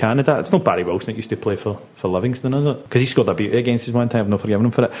today from Canada. It's not Barry Wilson that used to play for Livingston, is it? Because he scored a beauty against us one time. I've not forgiven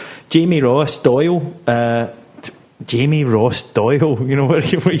him for it. Jamie Ross Doyle, where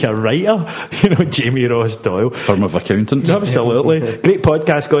you're a writer, Jamie Ross Doyle, firm of accountants. Absolutely. Great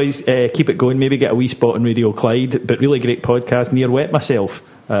podcast, guys. Keep it going. Maybe get a wee spot on Radio Clyde, but really great podcast. Near Wet Myself.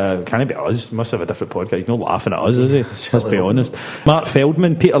 Can it be us? Must have a different podcast. He's not laughing at us, is he? Let's be honest. Mark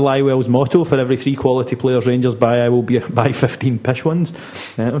Feldman, Peter Lywell's motto: for every 3 quality players Rangers buy, I will buy 15 pish ones.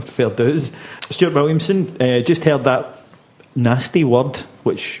 Fair dues. Stuart Williamson, just heard that nasty word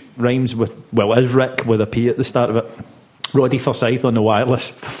which rhymes with, is Rick with a P at the start of it. Roddy Forsyth on the wireless,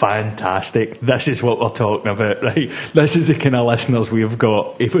 fantastic. This is what we're talking about, right? This is the kind of listeners we've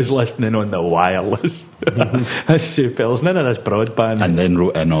got. He was listening on the wireless. That's super. There's none of this broadband. And then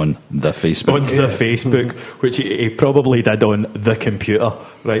wrote in on the Facebook. On the Facebook, which he probably did on the computer.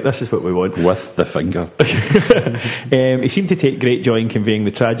 Right, this is what we want. With the finger. He seemed to take great joy in conveying the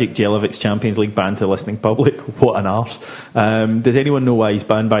tragic Jelikovic's Champions League ban to the listening public. What an arse. Does anyone know why he's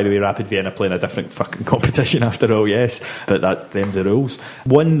banned? By the way, Rapid Vienna playing a different fucking competition after all, yes. But that's them the rules.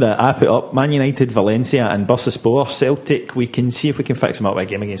 One that I put up, Man United, Valencia and Bursaspor. Celtic, we can see if we can fix them up by a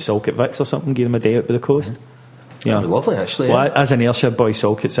game against Salkit Vicks or something, give them a day out by the coast. Yeah, that'd be lovely, actually. Well, as an Ayrshire boy,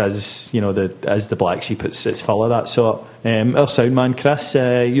 Salkit's as the black sheep, it's full of that sort. Our sound man Chris,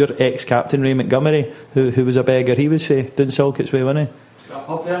 your ex-captain Ray Montgomery, who was a beggar, he was doing Salkit's way, wasn't he?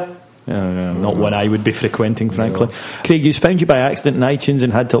 Up there. Not one I would be frequenting, frankly. No. Craig Hughes, found you by accident in iTunes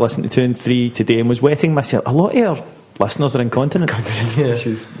and had to listen to 2 and 3 today and was wetting myself. A lot of our listeners are incontinent.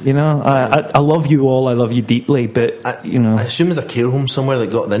 Issues. I love you all, I love you deeply, but I assume there's a care home somewhere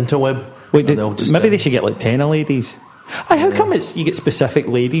that got the interweb. Wait, maybe they should get like 10 ladies. How come you get specific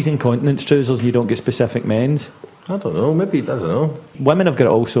ladies incontinence trousers and you don't get specific men's? I don't know. Maybe, I don't know. Women have got it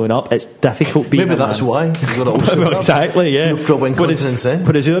all sewn up. It's difficult being maybe that's why you've got it all sewn up. Exactly, yeah. No trouble incontinence then.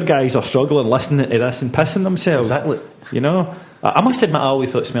 Whereas our guys are struggling listening to this and pissing themselves. Exactly. I must admit I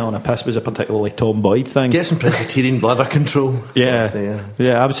always thought smelling a piss was a particularly Tom Boyd thing. Get some Presbyterian bladder control. Yeah,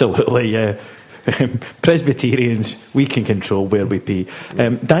 absolutely, yeah. Presbyterians, we can control where we pee.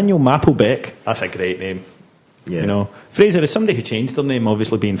 Daniel Mapplebeck, that's a great name. Yeah. Fraser is somebody who changed their name,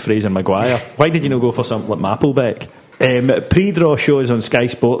 obviously being Fraser Maguire. Why did you not go for something like Mapplebeck? Pre-draw shows on Sky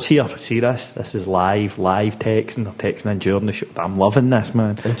Sports here. See this? This is live texting. They're texting and during the show. I'm loving this,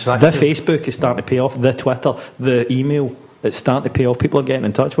 man. The Facebook is starting to pay off. The Twitter, the email, it's starting to pay off. People are getting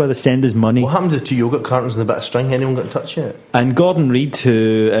in touch with us, send us money. What happened to the 2 yogurt cartons and a bit of string? Anyone got in touch yet? And Gordon Reid,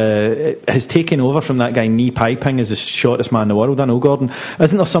 who has taken over from that guy knee piping as the shortest man in the world. I know, Gordon.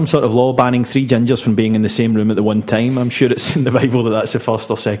 Isn't there some sort of law banning 3 gingers from being in the same room at the one time? I'm sure it's in the Bible that's the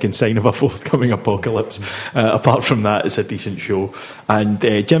first or second sign of a forthcoming apocalypse. Apart from that, it's a decent show. And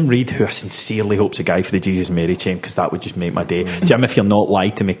Jim Reid, who I sincerely hope's a guy for the Jesus Mary chain, because that would just make my day. Jim, if you're not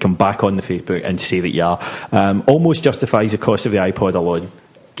lied to me, come back on the Facebook and say that you are. Almost justifies the cost of the iPod alone.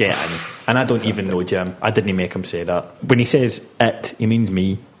 Get in. And I don't even know Jim. I didn't make him say that. When he says it, he means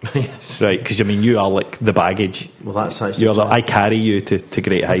me. Yes. Right, because you are like the baggage. Well, that's actually I carry you to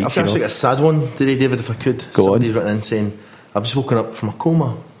great heights. I've actually got a sad one today, David, if I could. Somebody's written in saying, I've just woken up from a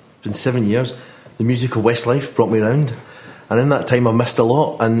coma. It's been 7 years. The music of Westlife brought me round. And in that time I missed a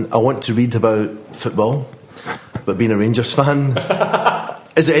lot, and I want to read about football, but being a Rangers fan,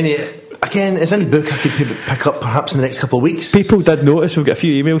 is there any book I could pick up perhaps in the next couple of weeks? People did notice, we've got a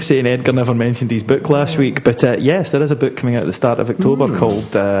few emails saying Edgar never mentioned his book last week, but yes, there is a book coming out at the start of October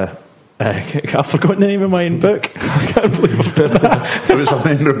called I've forgotten the name of my own book. I can't believe I've done that. It was a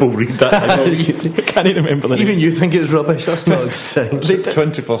memorable read. I can't even remember the name. Even you think it's rubbish. That's not a good sign.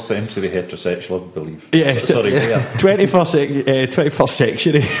 21st century heterosexual, I believe. Yes, Sorry, 21st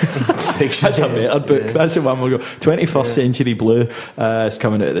century. That's a better book. That's the one we'll go. 21st Century Blue is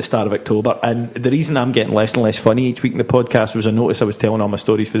coming out at the start of October, and the reason I'm getting less and less funny each week in the podcast was I noticed I was telling all my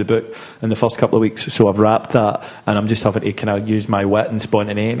stories for the book in the first couple of weeks, so I've wrapped that, and I'm just having to kind of use my wit and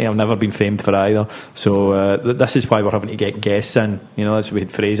spontaneity. I've never been famed for either, so this is why we're having to get guests in. You know, we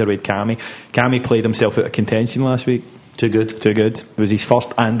had Fraser, we had Cammy played himself out of contention last week. Too good. It was his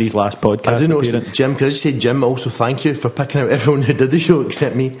first and his last podcast. I do notice, Jim, can I just say, Jim, also thank you for picking out everyone who did the show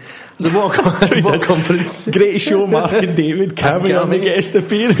except me. It was what a conference. Great show, Mark and David. Cammy on the guest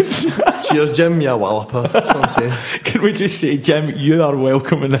appearance. Cheers, Jim, you walloper. That's what I'm saying. Can we just say, Jim, you are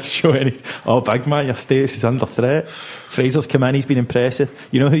welcome in this show. Oh, big man, your status is under threat. Fraser's come in, he's been impressive.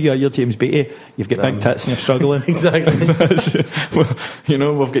 You know who you are, you're James Beattie. You've got big tits and you're struggling. Exactly. You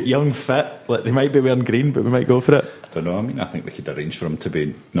know, we've got young, fit, like they might be wearing green, but we might go for it. I don't know, I mean, I think we could arrange for him to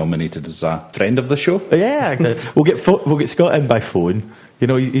be nominated as a friend of the show. Yeah, we'll get Scott in by phone. You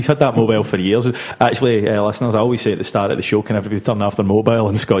know, he's had that mobile for years. Actually, listeners, I always say at the start of the show, can everybody turn off their mobile?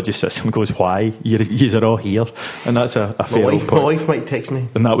 And Scott just sits and goes, why? You're all here. And that's a fair old point. My wife might text me.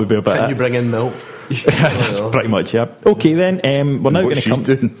 And that would be about Can you bring in milk? That's pretty much, yeah. Okay, then, we're now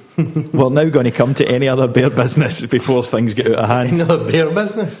going to come to any other bear business before things get out of hand. Another bear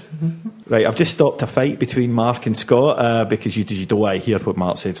business? Right, I've just stopped a fight between Mark and Scott because you don't want to hear what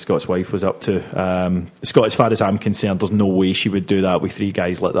Mark said Scott's wife was up to. Scott, as far as I'm concerned, there's no way she would do that with three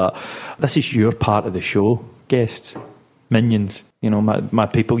guys like that. This is your part of the show, guests, minions. You know, my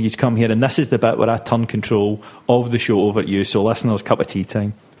people, you come here, and this is the bit where I turn control of the show over to you. So, listeners, cup of tea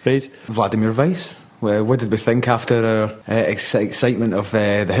time. Phrase? Vladimir Weiss. Well, what did we think after our excitement of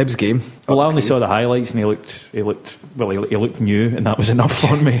the Hibs game? Well, I only saw the highlights, and he looked new, and that was enough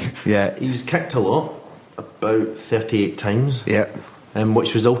for me. Yeah, he was kicked a lot, about 38 times. Yeah,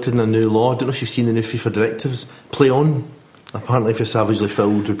 which resulted in a new law. I don't know if you've seen the new FIFA directives. Play on. Apparently, if you're savagely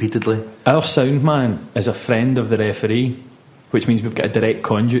fouled repeatedly. Our sound man is a friend of the referee, which means we've got a direct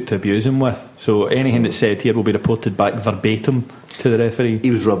conduit to abuse him with. So anything that's said here will be reported back verbatim to the referee.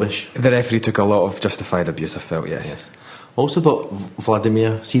 He was rubbish. The referee took a lot of justified abuse, I felt, yes. Also thought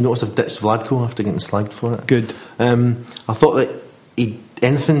Vladimir, notice I've ditched Vladko after getting slagged for it. Good. I thought that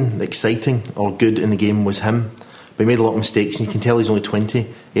anything exciting or good in the game was him, but he made a lot of mistakes, and you can tell he's only 20.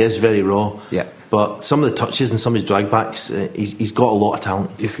 He is very raw. Yeah. But some of the touches and some of his dragbacks, he's got a lot of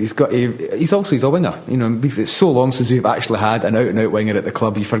talent. He's a winger. You know, it's so long since we've actually had an out-and-out winger at the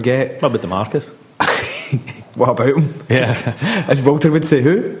club. You forget. What about DeMarcus? What about him? Yeah, as Walter would say,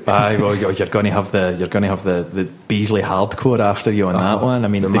 who? Well, you're going to have the Beasley hardcore after you on that one. I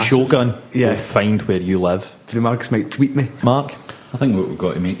mean, the Shogun will find where you live. DeMarcus might tweet me. Mark? I think what we've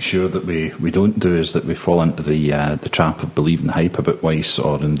got to make sure that we don't do is that we fall into the trap of believing hype about Weiss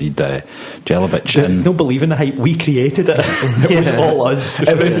or indeed Jelavic. There's no believing the hype. We created it. It was all us.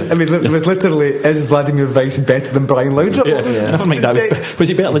 It was literally, is Vladimir Weiss better than Brian Laudrup? Never mind that. Was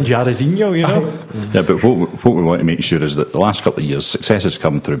he better than Jairzinho, you know? Yeah, but what we want to make sure is that the last couple of years, success has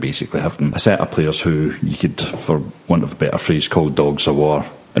come through basically having a set of players who you could, for want of a better phrase, call dogs of war.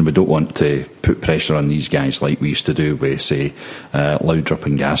 And we don't want to put pressure on these guys like we used to do with, say, Laudrup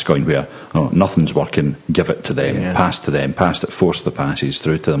and Gascoigne, where nothing's working, give it to them, pass it, force the passes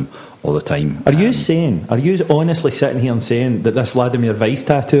through to them all the time. Are you honestly sitting here and saying that this Vladimir Weiss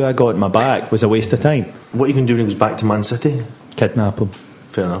tattoo I got in my back was a waste of time? What are you going to do when he goes back to Man City? Kidnap him.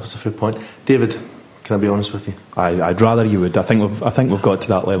 Fair enough, that's a fair point. David, can I be honest with you? I'd rather you would. I think we've got to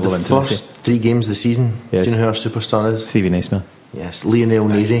that level of intimacy. The first 3 games of the season, do you know who our superstar is? Stevie Naismith. Yes, Lionel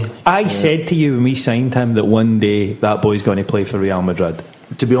Messi. I said to you when we signed him that one day that boy's going to play for Real Madrid.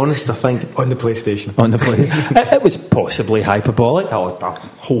 To be honest, I think on the PlayStation. It was possibly hyperbolic. I'll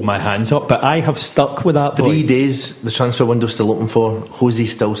hold my hands up, but I have stuck with that. 3 days, the transfer window's still open for.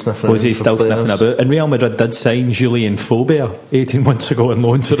 Jose's still sniffing about. And Real Madrid did sign Julien Faubert 18 months ago on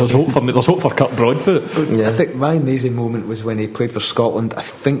loan, so there's hope for Kirk Broadfoot. I think my amazing moment was when he played for Scotland. I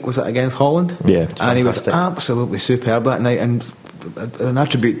think was it against Holland? Yeah, and he was absolutely superb that night, and an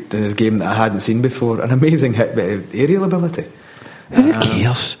attribute in his game that I hadn't seen before, an amazing aerial ability. Who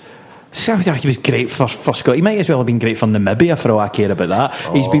cares? He was great for Scott. He might as well have been great for Namibia for all I care about that.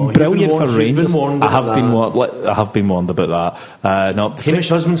 He's been brilliant for Rangers. I have been warned about that. Hamish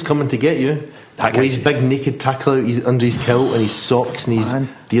Husband's coming to get you. With his big naked tackle out under his kilt and his socks and his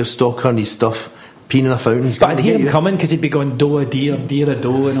deerstalker and his stuff. Peeing in a fountain. But I'd hear him coming because he'd be going do a deer a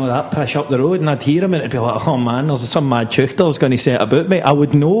doe and all that pish up the road, and I'd hear him and it'd be like, oh man, there's some mad chuchter's going to set about me. I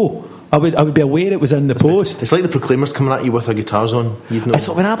would know I would be aware it was in the post. It's like the Proclaimers coming at you with their guitars on. You'd know. It's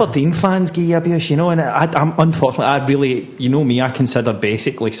like when Aberdeen fans give you abuse, you know, and I'm unfortunately, I really, you know me, I consider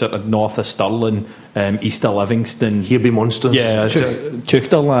basically sort of north of Stirling, east of Livingston. Here be monsters. Yeah,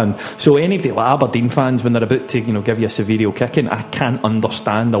 Chukterland. So anybody like Aberdeen fans, when they're about to, you know, give you a Severio kicking, I can't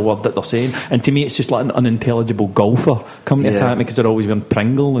understand a word that they're saying. And to me, it's just like an unintelligible golfer coming to attack me because they're always wearing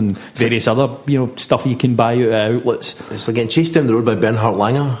Pringle and various other, you know, stuff you can buy out of outlets. It's like getting chased down the road by Bernhard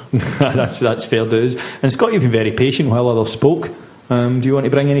Langer. That's fair dues. And Scott, you've been very patient while others spoke. Do you want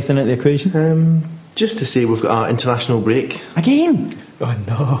to bring anything into the equation? Just to say we've got our international break. Again? Oh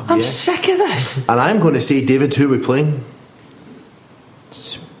no. I'm sick of this. And I'm going to say, David, who are we playing?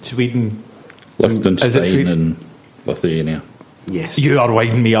 Sweden. Liechtenstein and Lithuania. Yes. You are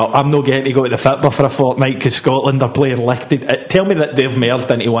winding me up. I'm not getting to go to the Fitba for a fortnight because Scotland are playing Liechtenstein. Tell me that they've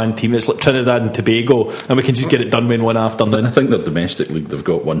merged into one team. It's like Trinidad and Tobago, and we can just get it done in one afternoon. I think their domestic league, they've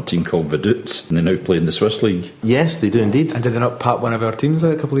got one team called Vaduz, and they now play in the Swiss league. Yes, they do indeed. And did they not pat one of our teams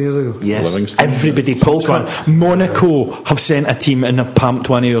out a couple of years ago? Yes. Livingston. Everybody pumped one. Monaco have sent a team and have pumped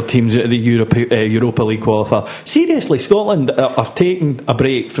one of their teams out of the Europa League qualifier. Seriously, Scotland are taking a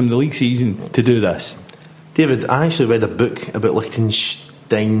break from the league season to do this. David, I actually read a book about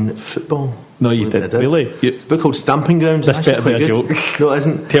Liechtenstein football. No, you did. Really? A book called Stamping Grounds. This better be a joke. No, it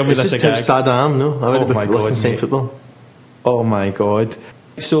isn't. Tell me it's this just again. how sad I am. No, I read a book about Liechtenstein football. Oh my God.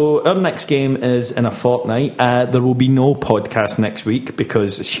 So our next game is in a fortnight. There will be no podcast next week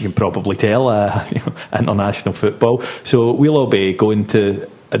because, as you can probably tell, international football. So we'll all be going to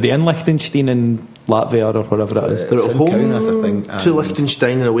the in Liechtenstein in Latvia or whatever it is. They're at home Kaunas, I think, to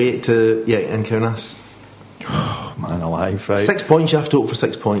Liechtenstein and away to in Kaunas. Oh, man alive, right? 6 points. You have to hope for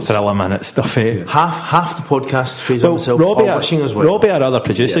 6 points. Thriller minute stuff, eh? Half the podcast, Fraser and myself, are wishing us well. Robbie, our other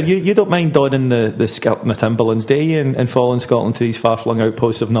producer, Yeah. you don't mind donning the skirt and the Timberlands, do you, and following Scotland to these far-flung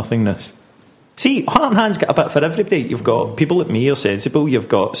outposts of nothingness? See, Heart and Hand's got a bit for everybody. You've got people like me who are sensible. You've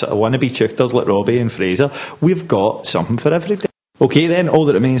got sort of wannabe chukters like Robbie and Fraser. We've got something for everybody. Okay, then, all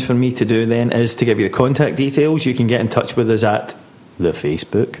that remains for me to do then is to give you the contact details. You can get in touch with us at the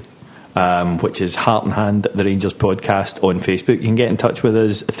Facebook, which is Heart and Hand, the Rangers podcast on Facebook. You can get in touch with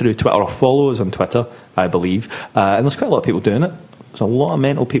us through Twitter or follow us on Twitter, I believe. And there's quite a lot of people doing it. There's a lot of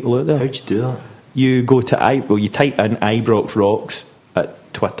mental people out there. How'd you do that? You go to you type in Ibrox Rocks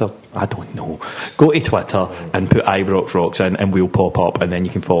at Twitter. I don't know. Go to Twitter and put Ibrox Rocks in, and we'll pop up, and then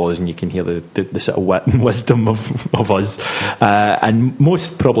you can follow us and you can hear the sort of wit and wisdom of us. And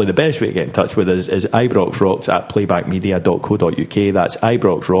most probably the best way to get in touch with us is Ibrox Rocks at playbackmedia.co.uk. That's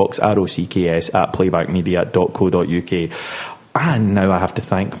Ibrox Rocks, ROCKS, at playbackmedia.co.uk. And now I have to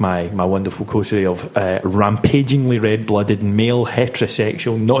thank my wonderful coterie of rampagingly red-blooded, male,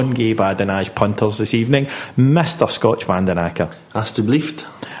 heterosexual, non-gay badinage punters this evening. Mr. Scotch Van den Akker. Alsjeblieft.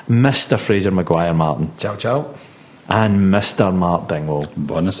 Mr. Fraser Maguire Martin. Ciao, ciao. And Mr. Mark Dingwall.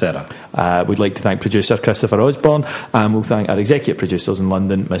 Buonasera. We'd like to thank producer Christopher Osborne, and we'll thank our executive producers in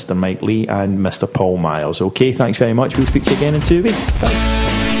London, Mr. Mike Lee and Mr. Paul Miles. Okay, thanks very much. We'll speak to you again in 2 weeks. Bye.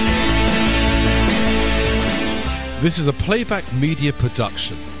 This is a Playback Media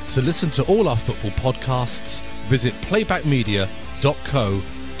production. To listen to all our football podcasts, visit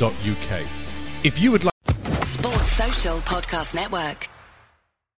playbackmedia.co.uk. If you would like Sports Social Podcast Network.